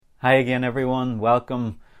Hi again, everyone.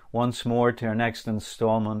 Welcome once more to our next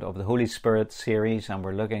installment of the Holy Spirit series, and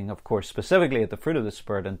we're looking, of course, specifically at the fruit of the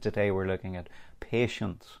Spirit, and today we're looking at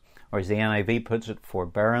patience, or as the NIV puts it,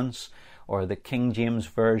 forbearance, or the King James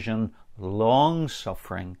Version,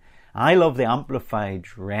 long-suffering. I love the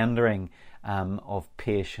Amplified rendering of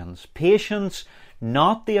patience. Patience,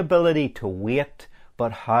 not the ability to wait,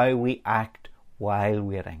 but how we act while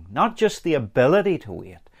waiting. Not just the ability to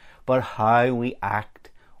wait, but how we act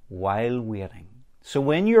while waiting. So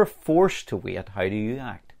when you're forced to wait, how do you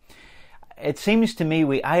act? It seems to me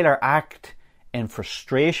we either act in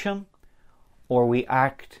frustration or we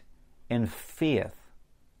act in faith.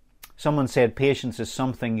 Someone said patience is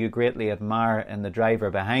something you greatly admire in the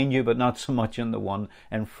driver behind you, but not so much in the one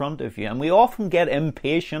in front of you. And we often get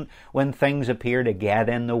impatient when things appear to get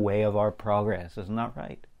in the way of our progress. Isn't that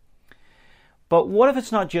right? But what if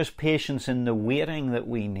it's not just patience in the waiting that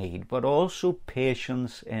we need, but also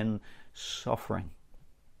patience in suffering?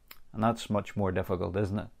 And that's much more difficult,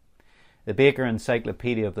 isn't it? The Baker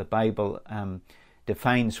Encyclopedia of the Bible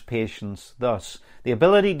defines patience thus: the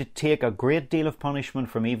ability to take a great deal of punishment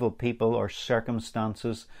from evil people or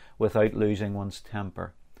circumstances without losing one's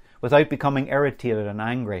temper, without becoming irritated and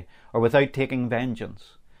angry, or without taking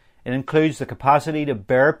vengeance. It includes the capacity to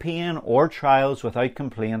bear pain or trials without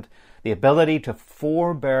complaint, the ability to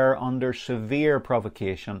forbear under severe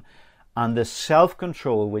provocation, and the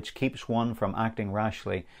self-control which keeps one from acting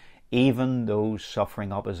rashly, even though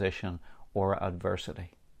suffering opposition or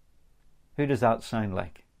adversity. Who does that sound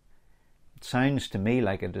like? It sounds to me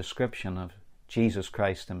like a description of Jesus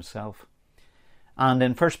Christ himself. And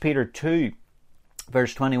in 1 Peter 2,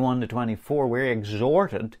 verse 21 to 24, we're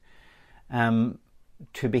exhorted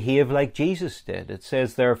to behave like Jesus did. It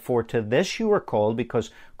says, "Therefore to this you were called, because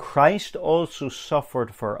Christ also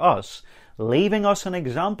suffered for us, leaving us an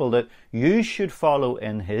example that you should follow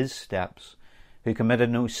in his steps, who committed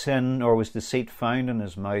no sin, nor was deceit found in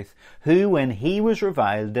his mouth, who, when he was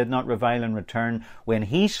reviled, did not revile in return, when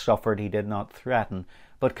he suffered, he did not threaten,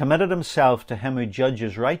 but committed himself to him who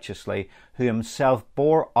judges righteously, who himself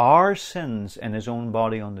bore our sins in his own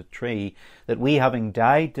body on the tree, that we, having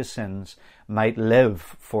died to sins, might live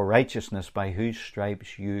for righteousness, by whose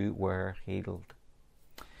stripes you were healed."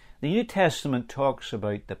 The New Testament talks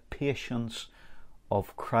about the patience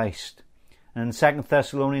of Christ. And in 2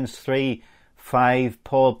 Thessalonians 3:5,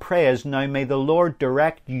 Paul prays, "Now may the Lord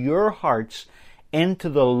direct your hearts into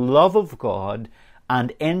the love of God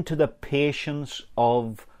and into the patience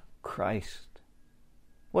of Christ."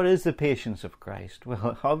 What is the patience of Christ?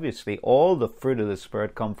 Well, obviously, all the fruit of the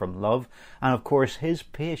Spirit come from love, and of course, his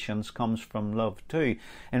patience comes from love too.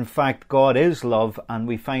 In fact, God is love, and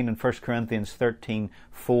we find in 1 Corinthians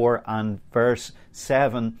 13:4 and verse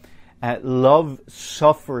 7, love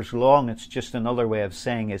suffers long. It's just another way of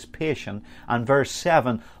saying is patient. And verse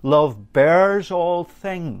 7, love bears all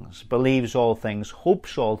things, believes all things,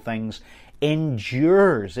 hopes all things,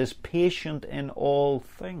 endures, is patient in all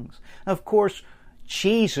things. Of course,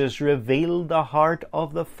 Jesus revealed the heart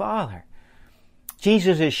of the Father.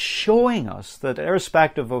 Jesus is showing us that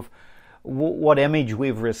irrespective of what image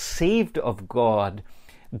we've received of God,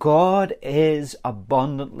 God is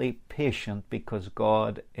abundantly patient because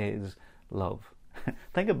God is love.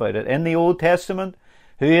 Think about it. In the Old Testament,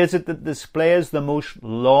 who is it that displays the most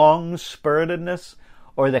long-spiritedness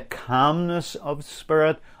or the calmness of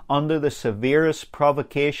spirit under the severest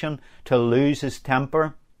provocation to lose his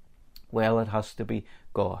temper? Well, it has to be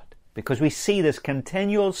God, because we see this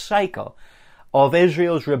continual cycle of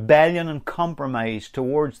Israel's rebellion and compromise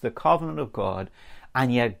towards the covenant of God,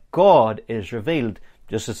 and yet God is revealed,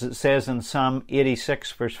 just as it says in Psalm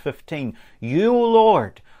 86 verse 15, "You, O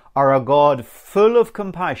Lord, are a God full of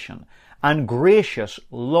compassion and gracious,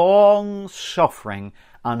 long-suffering,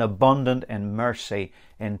 and abundant in mercy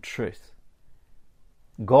and truth."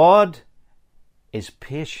 God is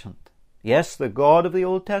patient. Yes, the God of the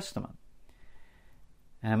Old Testament.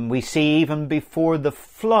 And we see even before the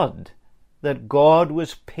flood that God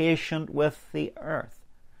was patient with the earth.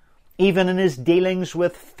 Even in his dealings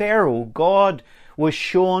with Pharaoh, God was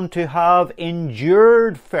shown to have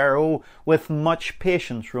endured Pharaoh with much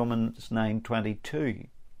patience, Romans 9:22.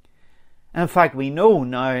 In fact, we know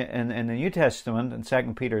now in the New Testament, in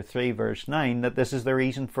 2 Peter 3 verse 9, that this is the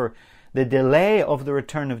reason for the delay of the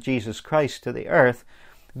return of Jesus Christ to the earth,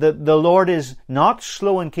 that the Lord is not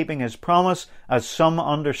slow in keeping his promise, as some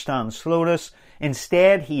understand slowness.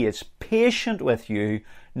 Instead, he is patient with you,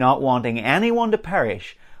 not wanting anyone to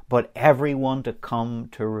perish, but everyone to come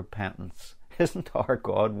to repentance. Isn't our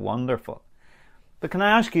God wonderful? But can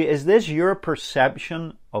I ask you, is this your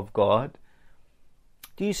perception of God?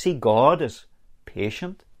 Do you see God as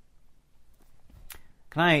patient?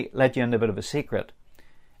 Can I let you into a bit of a secret?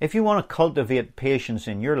 If you want to cultivate patience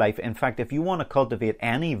in your life, in fact, if you want to cultivate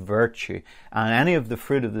any virtue and any of the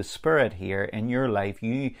fruit of the Spirit here in your life,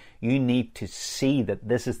 you need to see that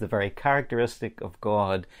this is the very characteristic of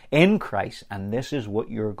God in Christ, and this is what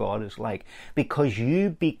your God is like. Because you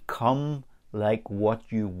become like what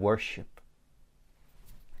you worship.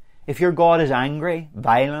 If your God is angry,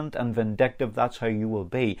 violent, and vindictive, that's how you will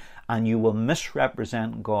be, and you will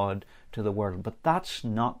misrepresent God to the world. But that's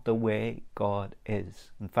not the way God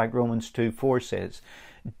is. In fact, Romans 2:4 says,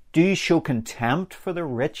 "Do you show contempt for the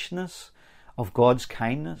richness of God's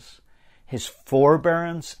kindness, His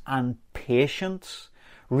forbearance and patience,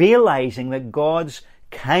 realizing that God's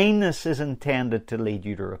kindness is intended to lead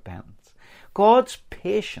you to repentance?" God's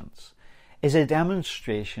patience is a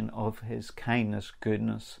demonstration of His kindness,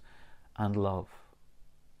 goodness, and love.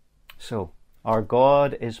 So, our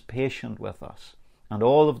God is patient with us and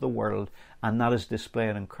all of the world, and that is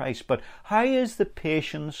displayed in Christ. But how is the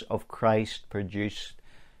patience of Christ produced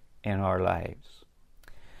in our lives?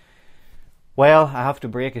 Well, I have to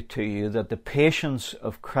break it to you that the patience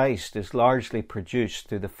of Christ is largely produced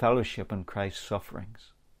through the fellowship in Christ's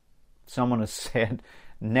sufferings. Someone has said,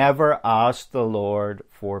 never ask the Lord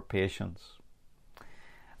for patience.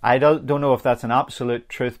 I don't know if that's an absolute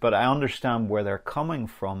truth, but I understand where they're coming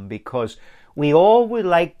from, because we all would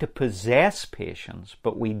like to possess patience,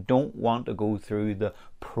 but we don't want to go through the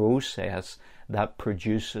process that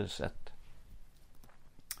produces it.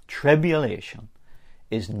 Tribulation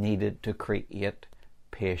is needed to create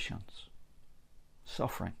patience.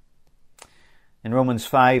 Suffering. In Romans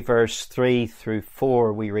 5 verse 3 through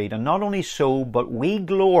 4 we read, "And not only so, but we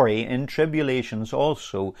glory in tribulations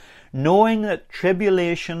also, knowing that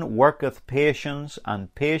tribulation worketh patience,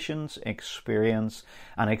 and patience experience,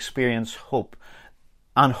 and experience hope.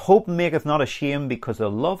 And hope maketh not ashamed, because the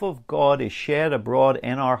love of God is shed abroad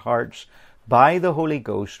in our hearts by the Holy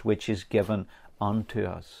Ghost, which is given unto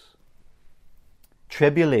us."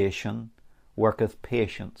 Tribulation worketh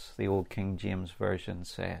patience, the old King James Version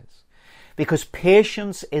says. Because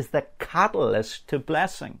patience is the catalyst to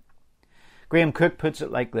blessing. Graham Cook puts it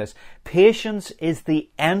like this: patience is the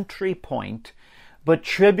entry point, but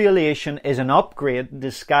tribulation is an upgrade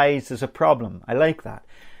disguised as a problem. I like that.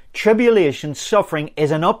 Tribulation, suffering,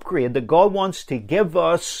 is an upgrade that God wants to give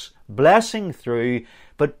us blessing through,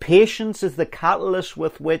 but patience is the catalyst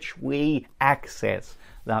with which we access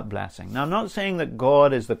that blessing. Now, I'm not saying that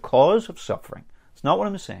God is the cause of suffering. It's not what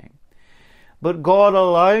I'm saying. But God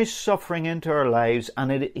allows suffering into our lives,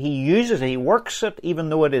 and He uses it, He works it, even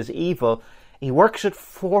though it is evil, He works it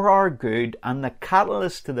for our good, and the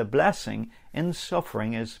catalyst to the blessing in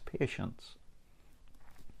suffering is patience.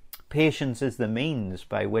 Patience is the means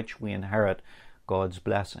by which we inherit God's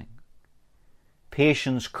blessing.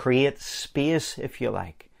 Patience creates space, if you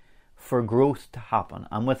like, for growth to happen.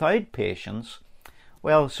 And without patience,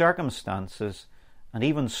 well, circumstances and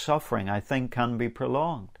even suffering, I think, can be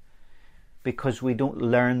prolonged, because we don't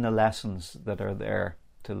learn the lessons that are there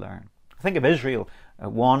to learn. Think of Israel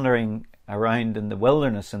wandering around in the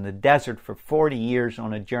wilderness, in the desert, for 40 years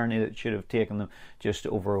on a journey that should have taken them just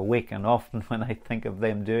over a week. And often when I think of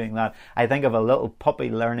them doing that, I think of a little puppy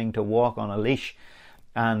learning to walk on a leash,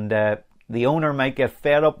 and the owner might get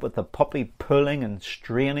fed up with the puppy pulling and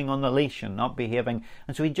straining on the leash and not behaving,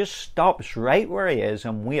 and so he just stops right where he is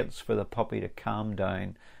and waits for the puppy to calm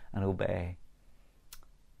down and obey.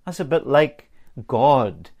 That's a bit like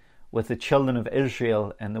God with the children of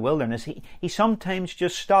Israel in the wilderness. He sometimes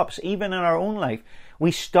just stops. Even in our own life, we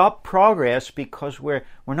stop progress because we're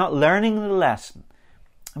not learning the lesson.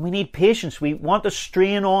 And we need patience. We want to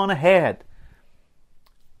strain on ahead.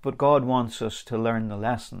 But God wants us to learn the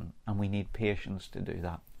lesson, and we need patience to do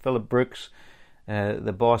that. Philip Brooks,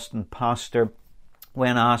 the Boston pastor,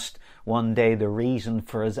 when asked one day the reason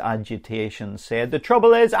for his agitation, said, "The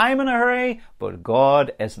trouble is, I'm in a hurry, but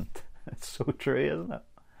God isn't." It's so true, isn't it?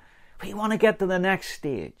 We want to get to the next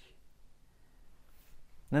stage,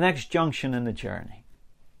 the next junction in the journey.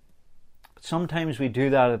 But sometimes we do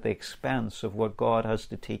that at the expense of what God has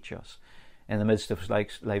to teach us in the midst of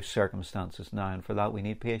life circumstances now, and for that we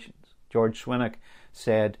need patience. George Swinnock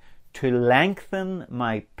said, "To lengthen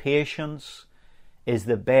my patience is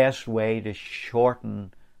the best way to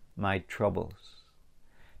shorten my troubles."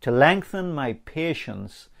 To lengthen my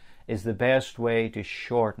patience is the best way to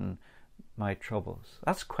shorten my troubles.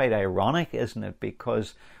 That's quite ironic, isn't it?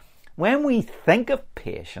 Because when we think of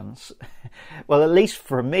patience, well, at least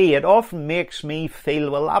for me, it often makes me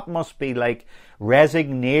feel, well, that must be like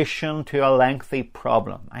resignation to a lengthy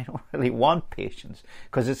problem. I don't really want patience,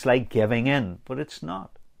 because it's like giving in, but it's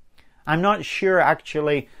not. I'm not sure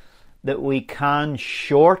actually that we can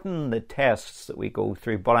shorten the tests that we go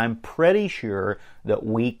through, but I'm pretty sure that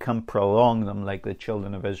we can prolong them like the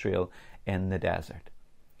children of Israel in the desert.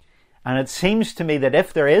 And it seems to me that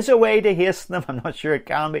if there is a way to hasten them, I'm not sure it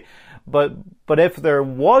can be, but if there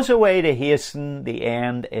was a way to hasten the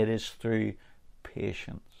end, it is through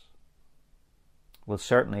patience. We'll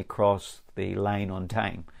certainly cross the line on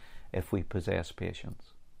time if we possess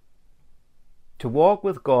patience. To walk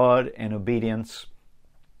with God in obedience,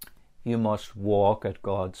 you must walk at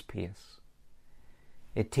God's pace.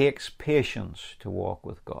 It takes patience to walk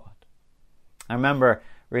with God. I remember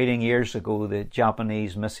reading years ago the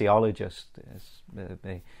Japanese missiologist,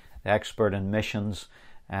 the expert in missions,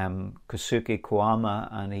 Kosuke Koyama,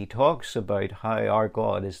 and he talks about how our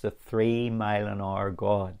God is the 3-mile-an-hour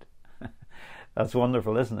God. That's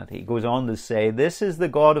wonderful, isn't it? He goes on to say, this is the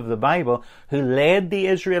God of the Bible who led the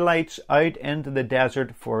Israelites out into the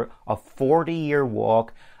desert for a 40-year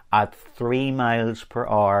walk at 3 miles per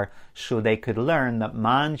hour, so they could learn that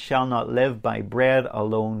man shall not live by bread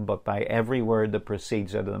alone, but by every word that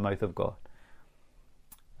proceeds out of the mouth of God.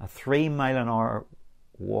 A 3-mile-an-hour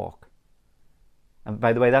walk. And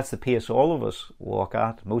by the way, that's the pace all of us walk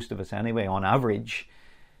at, most of us anyway, on average.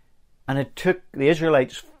 And it took the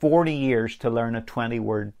Israelites 40 years to learn a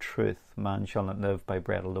 20-word truth, man shall not live by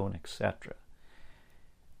bread alone, etc.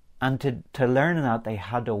 And to learn that, they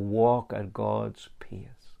had to walk at God's pace.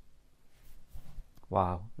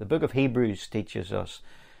 Wow. The book of Hebrews teaches us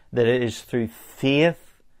that it is through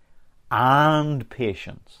faith and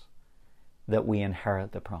patience that we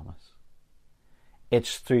inherit the promise.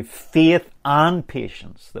 It's through faith and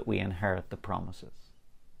patience that we inherit the promises.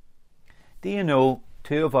 Do you know,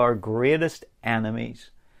 two of our greatest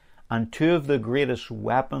enemies and two of the greatest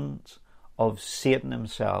weapons of Satan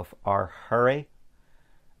himself are hurry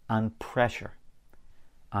and pressure.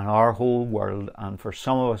 And our whole world, and for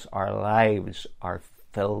some of us, our lives are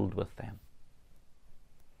filled with them.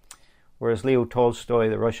 Whereas Leo Tolstoy,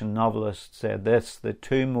 the Russian novelist, said this, the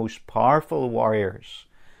two most powerful warriors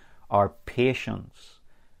are patience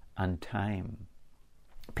and time.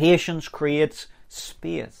 Patience creates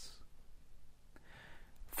space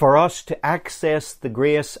for us to access the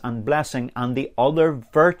grace and blessing and the other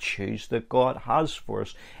virtues that God has for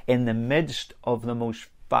us in the midst of the most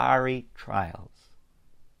fiery trials.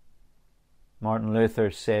 Martin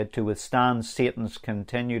Luther said, to withstand Satan's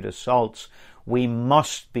continued assaults, we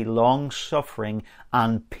must be long-suffering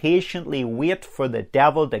and patiently wait for the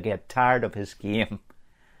devil to get tired of his game.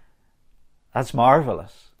 That's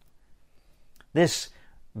marvellous. This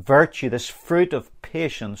virtue, this fruit of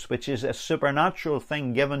patience, which is a supernatural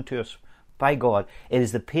thing given to us by God, it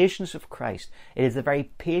is the patience of Christ. It is the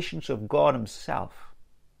very patience of God himself.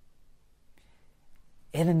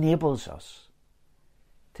 It enables us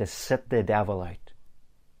to sit the devil out.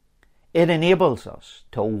 It enables us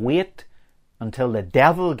to wait until the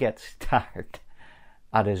devil gets tired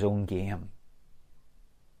at his own game.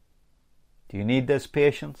 Do you need this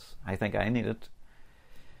patience? I think I need it.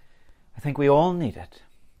 I think we all need it.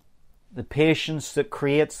 The patience that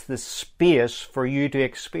creates the space for you to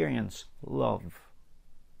experience love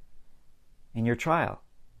in your trial,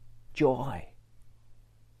 joy,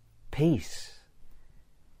 peace,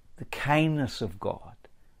 the kindness of God,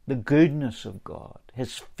 the goodness of God,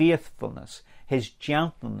 his faithfulness, his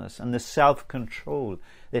gentleness, and the self-control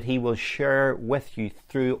that he will share with you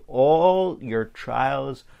through all your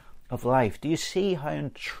trials of life. Do you see how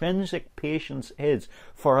intrinsic patience is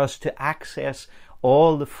for us to access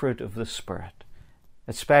all the fruit of the Spirit,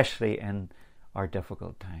 especially in our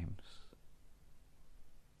difficult times?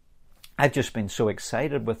 I've just been so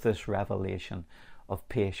excited with this revelation of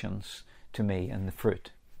patience to me and the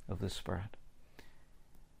fruit of the Spirit.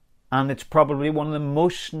 And it's probably one of the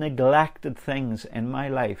most neglected things in my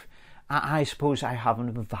life. I suppose I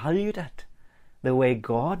haven't valued it the way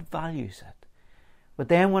God values it. But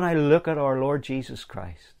then when I look at our Lord Jesus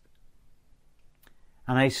Christ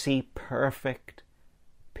and I see perfect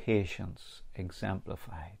patience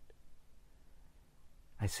exemplified,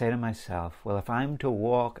 I say to myself, well, if I'm to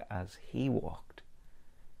walk as he walked,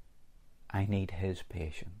 I need his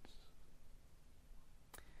patience.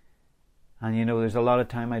 And you know, there's a lot of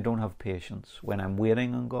time I don't have patience when I'm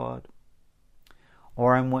waiting on God,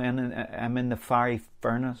 or I'm in the fiery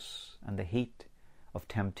furnace and the heat of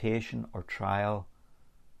temptation or trial.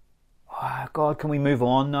 Oh, God, can we move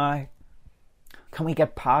on now? Can we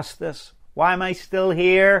get past this? Why am I still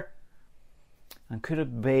here? And could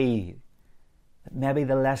it be that maybe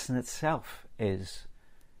the lesson itself is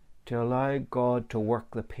to allow God to work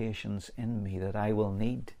the patience in me that I will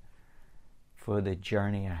need for the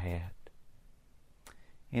journey ahead?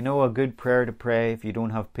 You know a good prayer to pray if you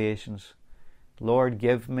don't have patience? Lord,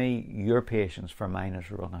 give me your patience, for mine has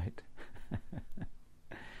run out.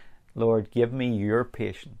 Lord, give me your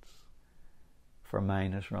patience, for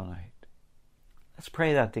mine has run out. Let's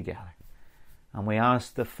pray that together. And we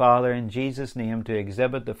ask the Father in Jesus' name to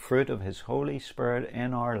exhibit the fruit of His Holy Spirit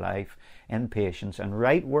in our life in patience. And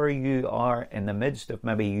right where you are in the midst of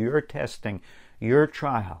maybe your testing, your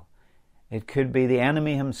trial, it could be the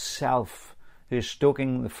enemy himself who's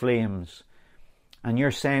stoking the flames. And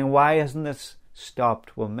you're saying, why hasn't this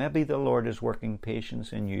stopped? Well, maybe the Lord is working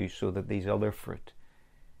patience in you so that these other fruit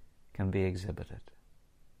can be exhibited.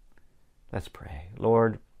 Let's pray.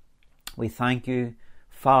 Lord, we thank you,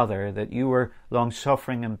 Father, that you were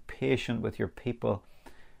long-suffering and patient with your people,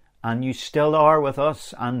 and you still are with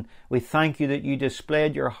us, and we thank you that you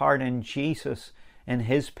displayed your heart in Jesus, in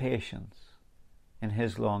His patience, in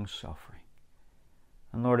His long-suffering.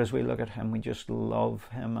 And Lord, as we look at Him, we just love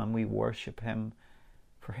Him and we worship Him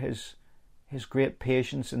for His great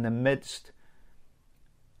patience in the midst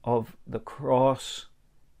of the cross,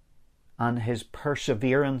 and His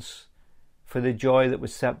perseverance for the joy that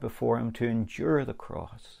was set before Him to endure the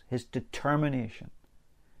cross, His determination.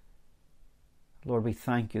 Lord, we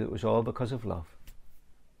thank you that it was all because of love.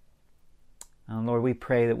 And Lord, we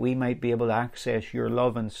pray that we might be able to access your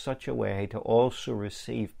love in such a way to also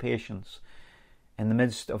receive patience in the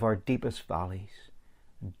midst of our deepest valleys,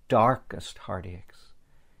 darkest heartaches,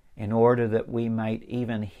 in order that we might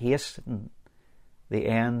even hasten the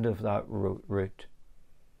end of that route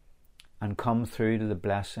and come through to the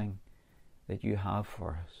blessing that you have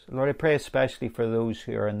for us. Lord, I pray especially for those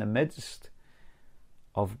who are in the midst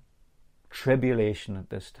of tribulation at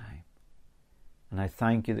this time. And I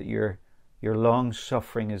thank you that your long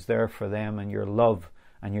suffering is there for them, and your love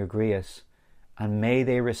and your grace. And may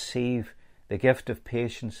they receive the gift of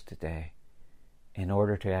patience today in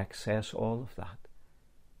order to access all of that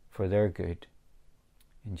for their good.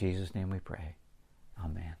 In Jesus' name we pray.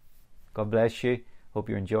 Amen. God bless you. Hope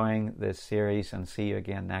you're enjoying this series, and see you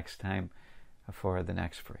again next time for the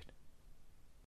next fruit.